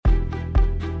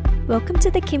Welcome to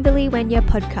the Kimberly Wenya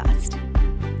podcast.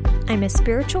 I'm a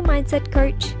spiritual mindset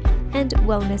coach and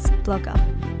wellness blogger.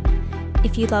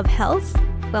 If you love health,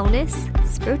 wellness,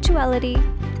 spirituality,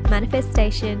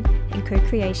 manifestation, and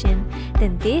co-creation,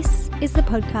 then this is the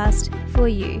podcast for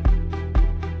you.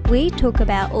 We talk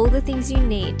about all the things you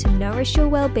need to nourish your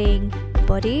well-being,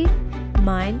 body,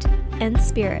 mind, and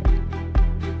spirit.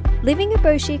 Living a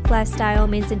beau chic lifestyle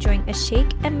means enjoying a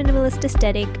chic and minimalist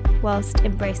aesthetic whilst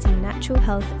embracing natural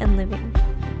health and living.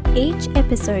 Each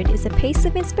episode is a piece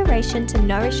of inspiration to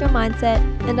nourish your mindset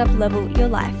and up-level your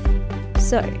life.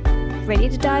 So, ready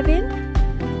to dive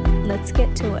in? Let's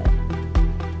get to it.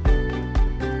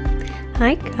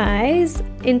 Hi guys!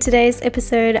 In today's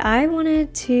episode, I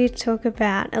wanted to talk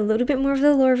about a little bit more of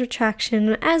the law of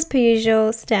attraction as per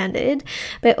usual, standard,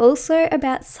 but also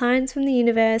about signs from the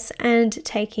universe and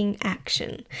taking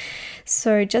action.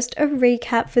 So just a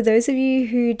recap for those of you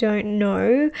who don't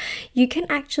know, you can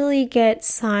actually get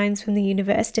signs from the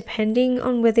universe depending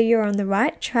on whether you're on the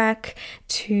right track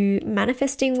to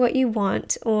manifesting what you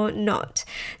want or not.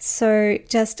 So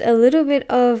just a little bit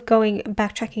of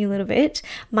backtracking a little bit.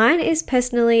 Mine is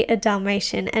personally a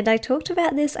Dalmatian. And I talked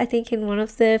about this, I think, in one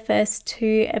of the first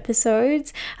 2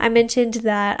 episodes. I mentioned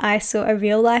that I saw a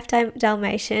real life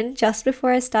Dalmatian just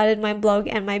before I started my blog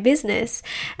and my business,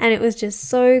 and it was just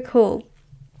so cool.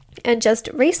 And just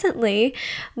recently,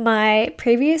 my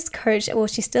previous coach, well,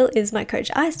 she still is my coach.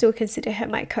 I still consider her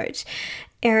my coach.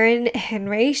 Erin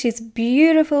Henry, she's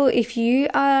beautiful. If you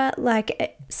are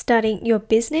starting your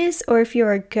business or if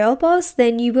you're a girl boss,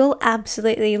 then you will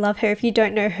absolutely love her if you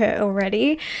don't know her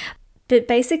already. But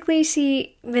basically,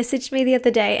 she messaged me the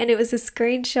other day and it was a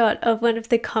screenshot of one of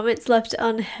the comments left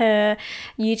on her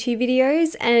YouTube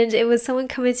videos, and it was someone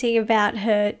commenting about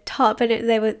her top, and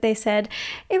they said,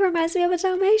 "It reminds me of a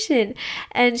Dalmatian."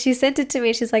 And she sent it to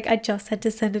me. She's like, "I just had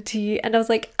to send it to you." And I was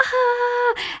like,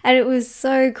 "Ah!" And it was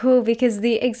so cool because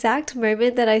the exact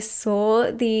moment that I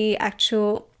saw the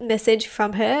actual message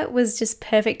from her was just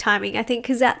perfect timing. I think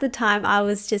because at the time I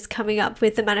was just coming up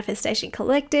with the Manifestation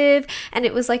Collective, and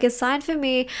it was like a sign for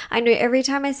me. I know every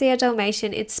time I see a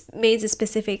Dalmatian, it means a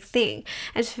specific thing.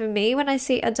 And for me, when I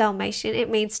see a Dalmatian, it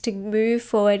means to move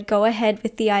forward, go ahead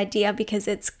with the idea because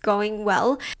it's going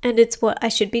well and it's what I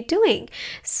should be doing.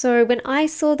 So when I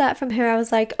saw that from her, I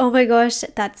was like, oh my gosh,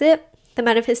 that's it. The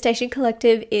Manifestation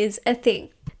Collective is a thing.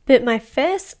 But my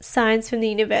first signs from the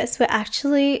universe were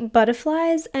actually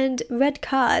butterflies and red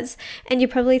cars. And you're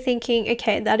probably thinking,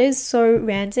 okay, that is so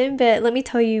random, but let me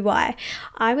tell you why.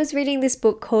 I was reading this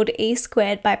book called E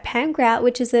Squared by Pam Grout,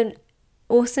 which is an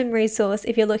awesome resource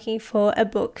if you're looking for a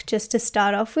book just to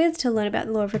start off with to learn about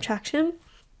the law of attraction.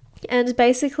 And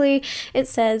basically it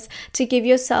says to give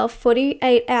yourself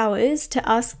 48 hours to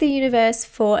ask the universe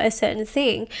for a certain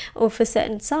thing or for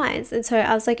certain signs. And so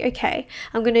I was like, okay,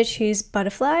 I'm going to choose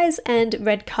butterflies and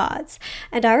red cards.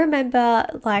 And I remember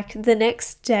the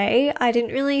next day, I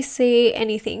didn't really see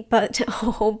anything, but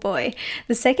oh boy,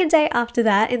 the second day after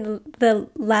that, in the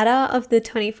ladder of the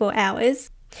 24 hours,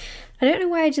 I don't know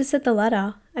why I just said the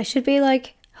ladder. I should be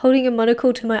holding a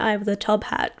monocle to my eye with a top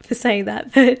hat for saying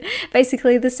that. But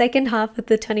basically the second half of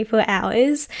the 24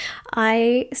 hours,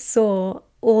 I saw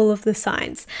all of the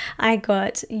signs. I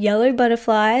got yellow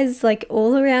butterflies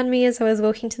all around me as I was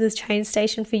walking to this train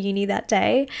station for uni that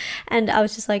day. And I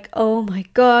was just like, oh my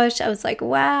gosh. I was like,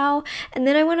 wow. And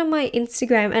then I went on my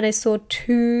Instagram and I saw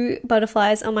 2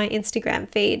 butterflies on my Instagram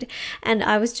feed. And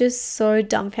I was just so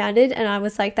dumbfounded. And I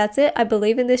was like, that's it. I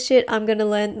believe in this shit. I'm going to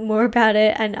learn more about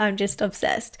it. And I'm just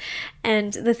obsessed.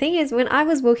 And the thing is, when I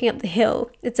was walking up the hill,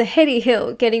 it's a heady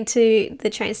hill getting to the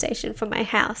train station from my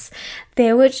house,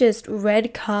 there were just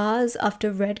red cars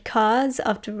after red cars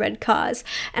after red cars.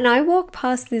 And I walk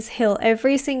past this hill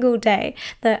every single day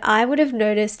that I would have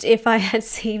noticed if I had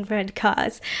seen red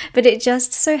cars. But it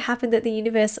just so happened that the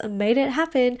universe made it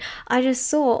happen. I just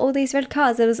saw all these red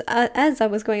cars as I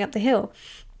was going up the hill.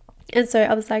 And so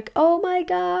I was like, oh my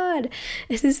God,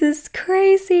 this is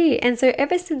crazy. And so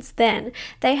ever since then,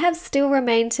 they have still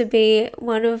remained to be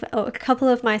a couple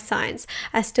of my signs.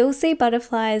 I still see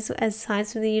butterflies as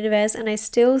signs from the universe, and I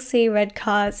still see red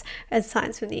cars as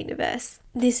signs from the universe.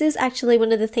 This is actually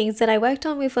one of the things that I worked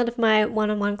on with one of my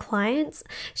one-on-one clients.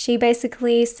 She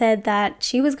basically said that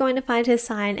she was going to find her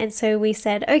sign. And so we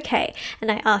said, okay.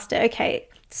 And I asked her, okay,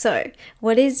 so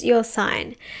what is your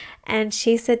sign? And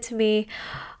she said to me,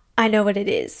 I know what it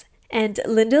is. And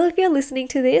Linda, if you're listening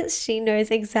to this, she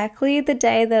knows exactly the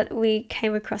day that we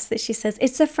came across this. She says,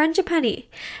 it's a frangipani.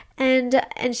 And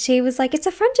she was like, it's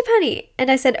a frangipani. And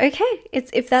I said, okay,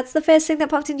 if that's the first thing that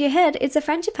popped into your head, it's a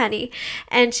frangipani.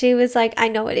 And she was like, I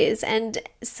know it is. And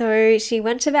so she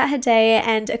went about her day,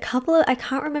 and I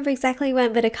can't remember exactly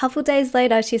when, but a couple days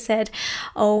later she said,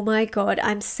 oh my God,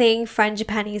 I'm seeing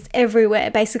frangipanis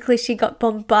everywhere. Basically, she got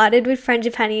bombarded with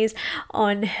frangipanis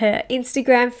on her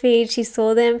Instagram feed. She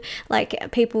saw them,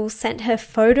 like people sent her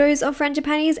photos of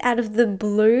frangipanis out of the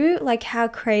blue, like how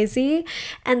crazy.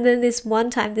 And then this one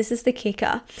time, this is the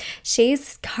kicker,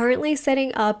 she's currently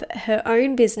setting up her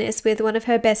own business with one of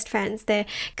her best friends. They're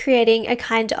creating a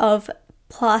kind of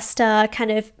plaster kind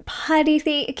of party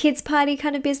thing, kids party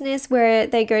kind of business, where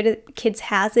they go to kids'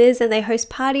 houses and they host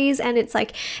parties, and it's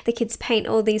like the kids paint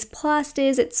all these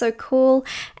plasters. It's so cool.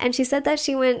 And she said that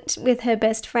she went with her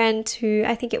best friend to,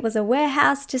 I think it was a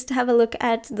warehouse, just to have a look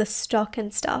at the stock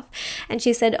and stuff. And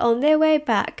she said on their way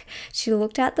back, she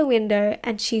looked out the window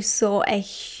and she saw a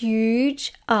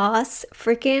huge ass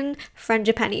freaking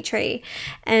frangipani tree.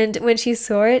 And when she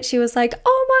saw it, she was like,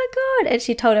 oh my God. And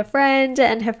she told her friend,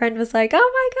 and her friend was like, oh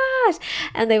my gosh.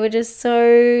 And they were just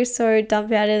so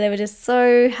dumbfounded. They were just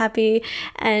so happy.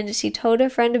 And she told her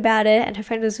friend about it, and her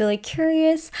friend was really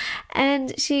curious.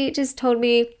 And she just told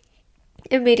me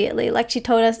immediately, like she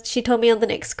told me on the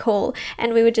next call,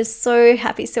 and we were just so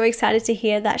happy, so excited to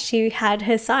hear that she had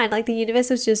her sign. Like the universe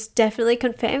was just definitely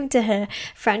confirming to her,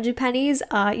 frangipanis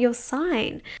are your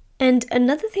sign. And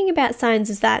another thing about signs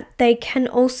is that they can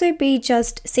also be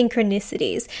just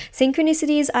synchronicities.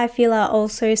 Synchronicities, I feel, are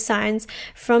also signs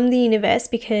from the universe,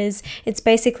 because it's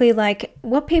basically like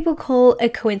what people call a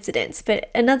coincidence. But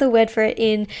another word for it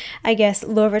in, I guess,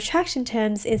 law of attraction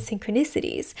terms is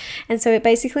synchronicities. And so it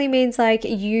basically means like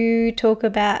you talk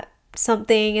about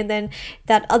something and then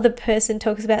that other person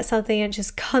talks about something and it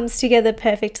just comes together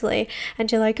perfectly, and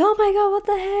you're like, oh my God, what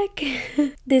the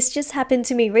heck. This just happened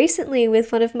to me recently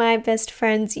with one of my best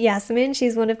friends, Yasmin.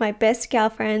 She's one of my best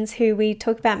girlfriends who we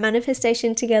talk about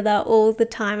manifestation together all the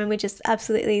time, and we just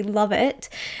absolutely love it.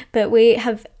 But we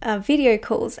have video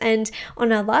calls, and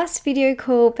on our last video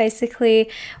call, basically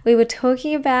we were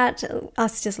talking about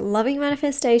us just loving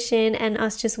manifestation and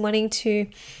us just wanting to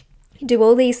do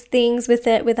all these things with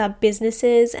it, with our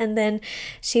businesses. And then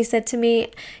she said to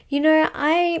me, you know,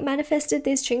 I manifested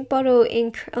this drink bottle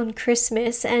on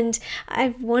Christmas, and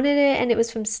I wanted it, and it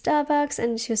was from Starbucks.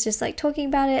 And she was just like talking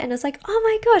about it, and I was like, oh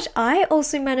my gosh, I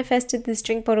also manifested this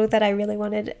drink bottle that I really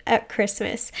wanted at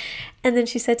Christmas. And then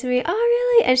she said to me, oh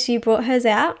really? And she brought hers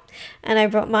out, and I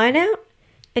brought mine out.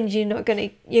 And you're gonna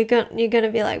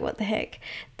be like, what the heck?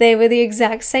 They were the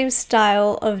exact same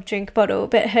style of drink bottle,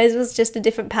 but hers was just a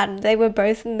different pattern. They were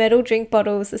both metal drink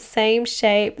bottles, the same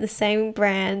shape, the same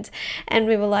brand. And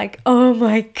we were like, oh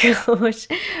my gosh.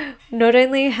 Not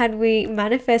only had we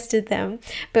manifested them,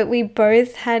 but we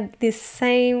both had the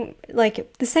same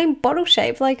bottle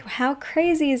shape. Like, how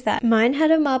crazy is that? Mine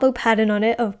had a marble pattern on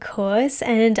it, of course,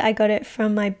 and I got it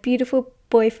from my beautiful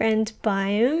boyfriend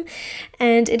Byam,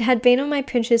 and it had been on my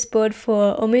Pinterest board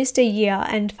for almost a year,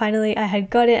 and finally I had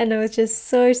got it, and I was just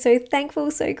so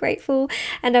thankful, so grateful,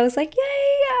 and I was like, yay,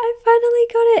 I finally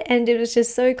got it. And it was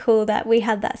just so cool that we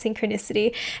had that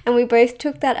synchronicity, and we both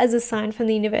took that as a sign from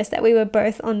the universe that we were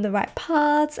both on the right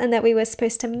paths, and that we were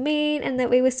supposed to meet, and that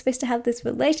we were supposed to have this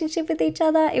relationship with each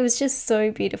other. It was just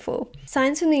so beautiful.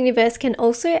 Signs from the universe can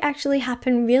also actually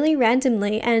happen really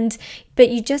randomly, but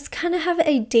you just kind of have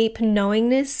a deep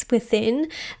knowingness within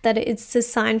that it's a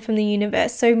sign from the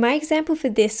universe. So my example for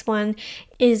this one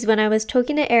is when I was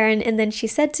talking to Erin, and then she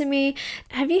said to me,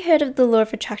 have you heard of the Law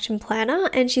of Attraction Planner?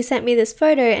 And she sent me this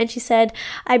photo, and she said,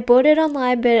 I bought it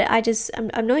online, but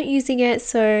I'm not using it,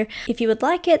 so if you would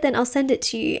like it, then I'll send it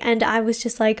to you. And I was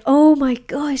just like, oh my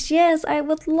gosh, yes, I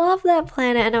would love that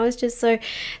planner. And I was just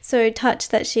so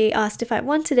touched that she asked if I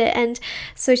wanted it. And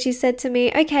so she said to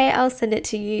me, okay, I'll send it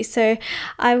to you. So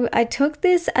I took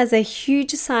this as a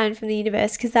huge sign from the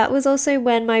universe, because that was also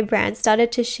when my brand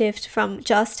started to shift from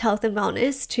just health and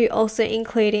wellness to also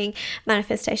including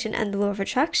manifestation and the law of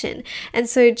attraction. And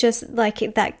so just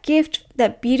like that gift,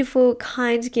 that beautiful,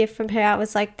 kind gift from her, I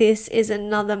was like, this is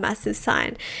another massive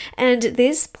sign. And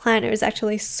this planner is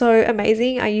actually so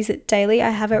amazing. I use it daily. I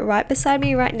have it right beside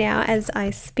me right now as I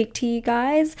speak to you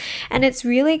guys. And it's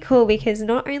really cool because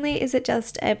not only is it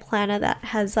just a planner that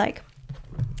has like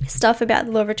stuff about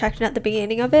the law of attraction at the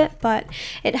beginning of it, but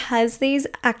it has these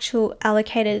actual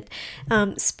allocated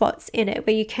spots in it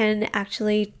where you can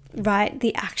actually write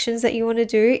the actions that you want to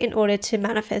do in order to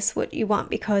manifest what you want.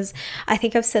 Because I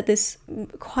think I've said this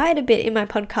quite a bit in my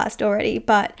podcast already,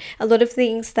 but a lot of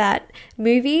things that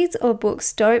movies or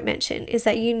books don't mention is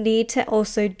that you need to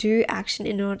also do action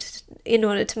in in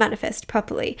order to manifest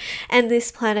properly. And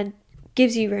this planner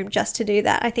gives you room just to do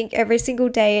that. I think every single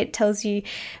day it tells you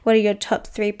what are your top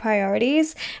 3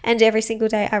 priorities, and every single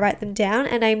day I write them down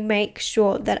and I make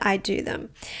sure that I do them.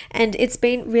 And it's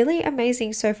been really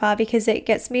amazing so far because it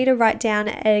gets me to write down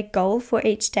a goal for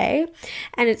each day,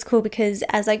 and it's cool because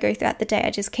as I go throughout the day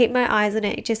I just keep my eyes on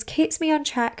it. It just keeps me on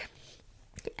track.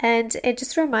 And it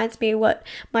just reminds me what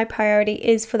my priority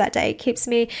is for that day. It keeps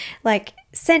me like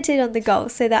centered on the goal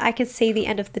so that I can see the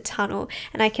end of the tunnel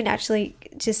and I can actually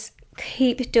just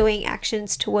keep doing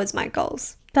actions towards my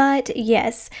goals. But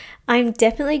yes, I'm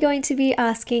definitely going to be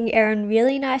asking Erin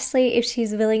really nicely if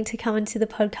she's willing to come into the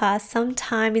podcast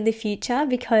sometime in the future,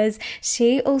 because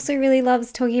she also really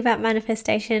loves talking about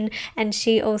manifestation, and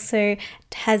she also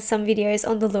has some videos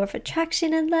on the law of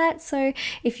attraction and that. So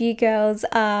if you girls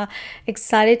are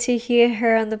excited to hear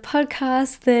her on the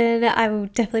podcast, then I will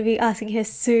definitely be asking her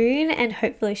soon, and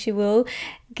hopefully she will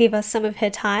give us some of her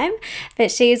time. But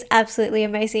she is absolutely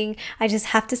amazing. I just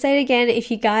have to say it again,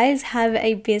 if you guys have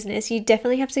a business, you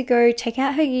definitely have to go check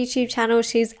out her YouTube channel.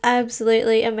 She's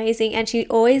absolutely amazing, and she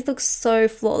always looks so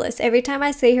flawless. Every time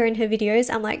I see her in her videos,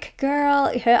 I'm like, girl,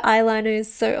 her eyeliner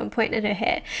is so on point and her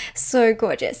hair so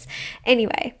gorgeous.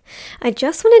 Anyway, I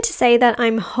just wanted to say that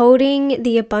I'm holding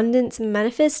the Abundance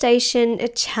Manifestation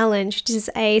Challenge, which is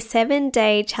a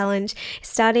 7-day challenge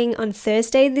starting on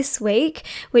Thursday this week,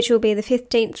 which will be the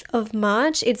 15th of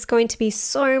March. It's going to be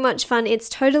so much fun. It's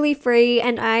totally free,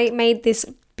 and I made this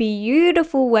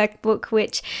beautiful workbook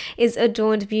which is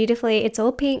adorned beautifully. It's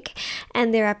all pink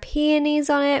and there are peonies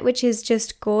on it, which is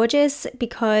just gorgeous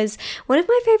because one of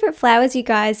my favorite flowers, you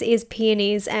guys, is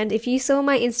peonies. And if you saw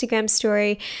my Instagram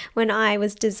story when I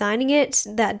was designing it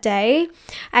that day,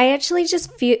 I actually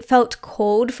just felt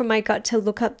called from my gut to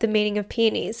look up the meaning of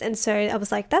peonies, and so I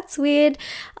was like, that's weird,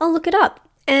 I'll look it up.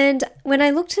 And when I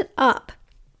looked it up,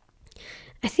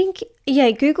 I think,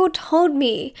 Google told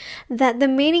me that the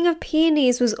meaning of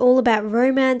peonies was all about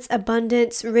romance,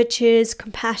 abundance, riches,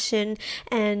 compassion,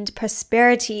 and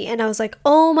prosperity. And I was like,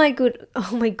 oh my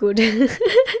goodness.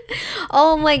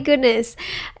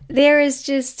 There is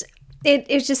just... It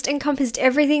just encompassed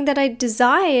everything that I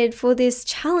desired for this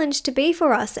challenge to be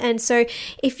for us. And so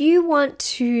if you want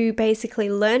to basically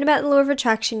learn about the law of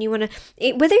attraction, you want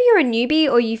to, whether you're a newbie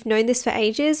or you've known this for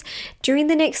ages, during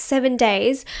the next 7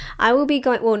 days, I will be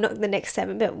going, well, not the next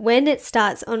 7, but when it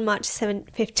starts on March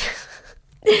 15th,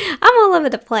 I'm all over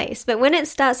the place, but when it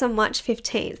starts on March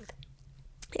 15th,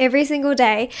 every single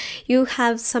day, you'll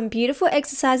have some beautiful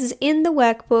exercises in the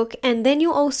workbook, and then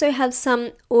you'll also have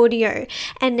some audio.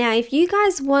 And now, if you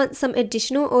guys want some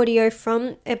additional audio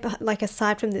from, like,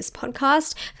 aside from this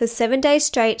podcast for 7 days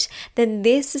straight, then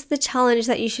this is the challenge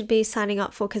that you should be signing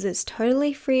up for, because it's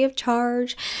totally free of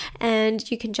charge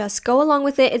and you can just go along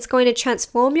with it. It's going to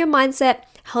transform your mindset,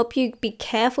 help you be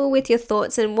careful with your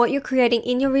thoughts and what you're creating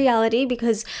in your reality,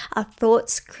 because our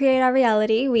thoughts create our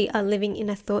reality. We are living in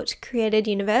a thought-created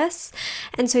universe.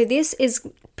 And so this is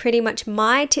pretty much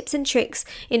my tips and tricks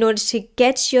in order to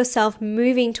get yourself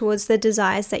moving towards the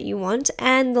desires that you want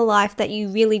and the life that you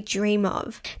really dream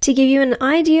of. To give you an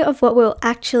idea of what we'll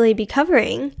actually be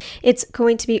covering, it's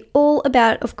going to be all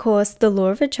about, of course, the law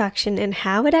of attraction and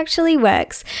how it actually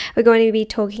works. We're going to be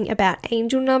talking about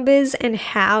angel numbers and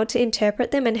how to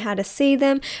interpret them and how to see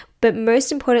them. But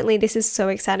most importantly, this is so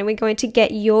exciting. We're going to get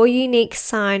your unique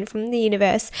sign from the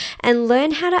universe and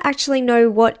learn how to actually know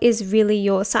what is really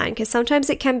your sign, because sometimes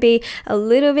it can be a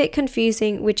little bit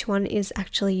confusing which one is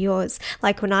actually yours.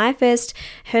 Like when I first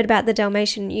heard about the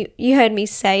Dalmatian, you heard me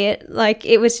say it, like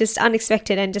it was just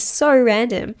unexpected and just so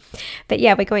random. But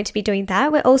yeah, we're going to be doing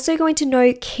that. We're also going to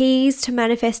know keys to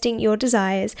manifesting your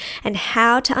desires and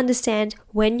how to understand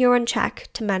when you're on track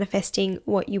to manifesting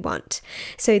what you want.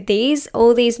 So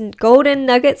all these golden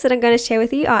nuggets that I'm going to share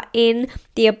with you are in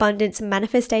the Abundance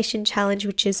Manifestation Challenge,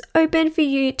 which is open for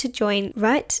you to join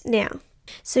right now.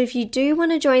 So if you do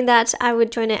want to join that, I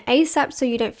would join it ASAP so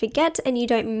you don't forget and you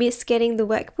don't miss getting the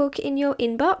workbook in your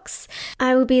inbox.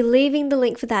 I will be leaving the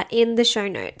link for that in the show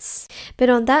notes. But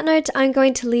on that note, I'm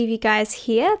going to leave you guys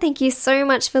here. Thank you so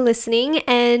much for listening,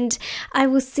 and I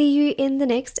will see you in the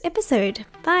next episode.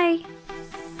 Bye.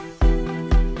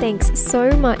 Thanks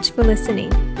so much for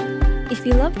listening. If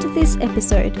you loved this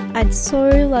episode, I'd so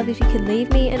love if you could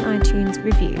leave me an iTunes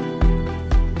review.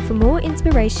 For more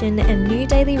inspiration and new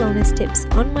daily wellness tips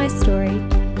on my story,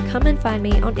 come and find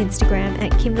me on Instagram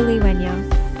at Kimberly Wenya.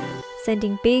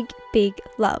 Sending big, big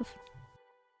love.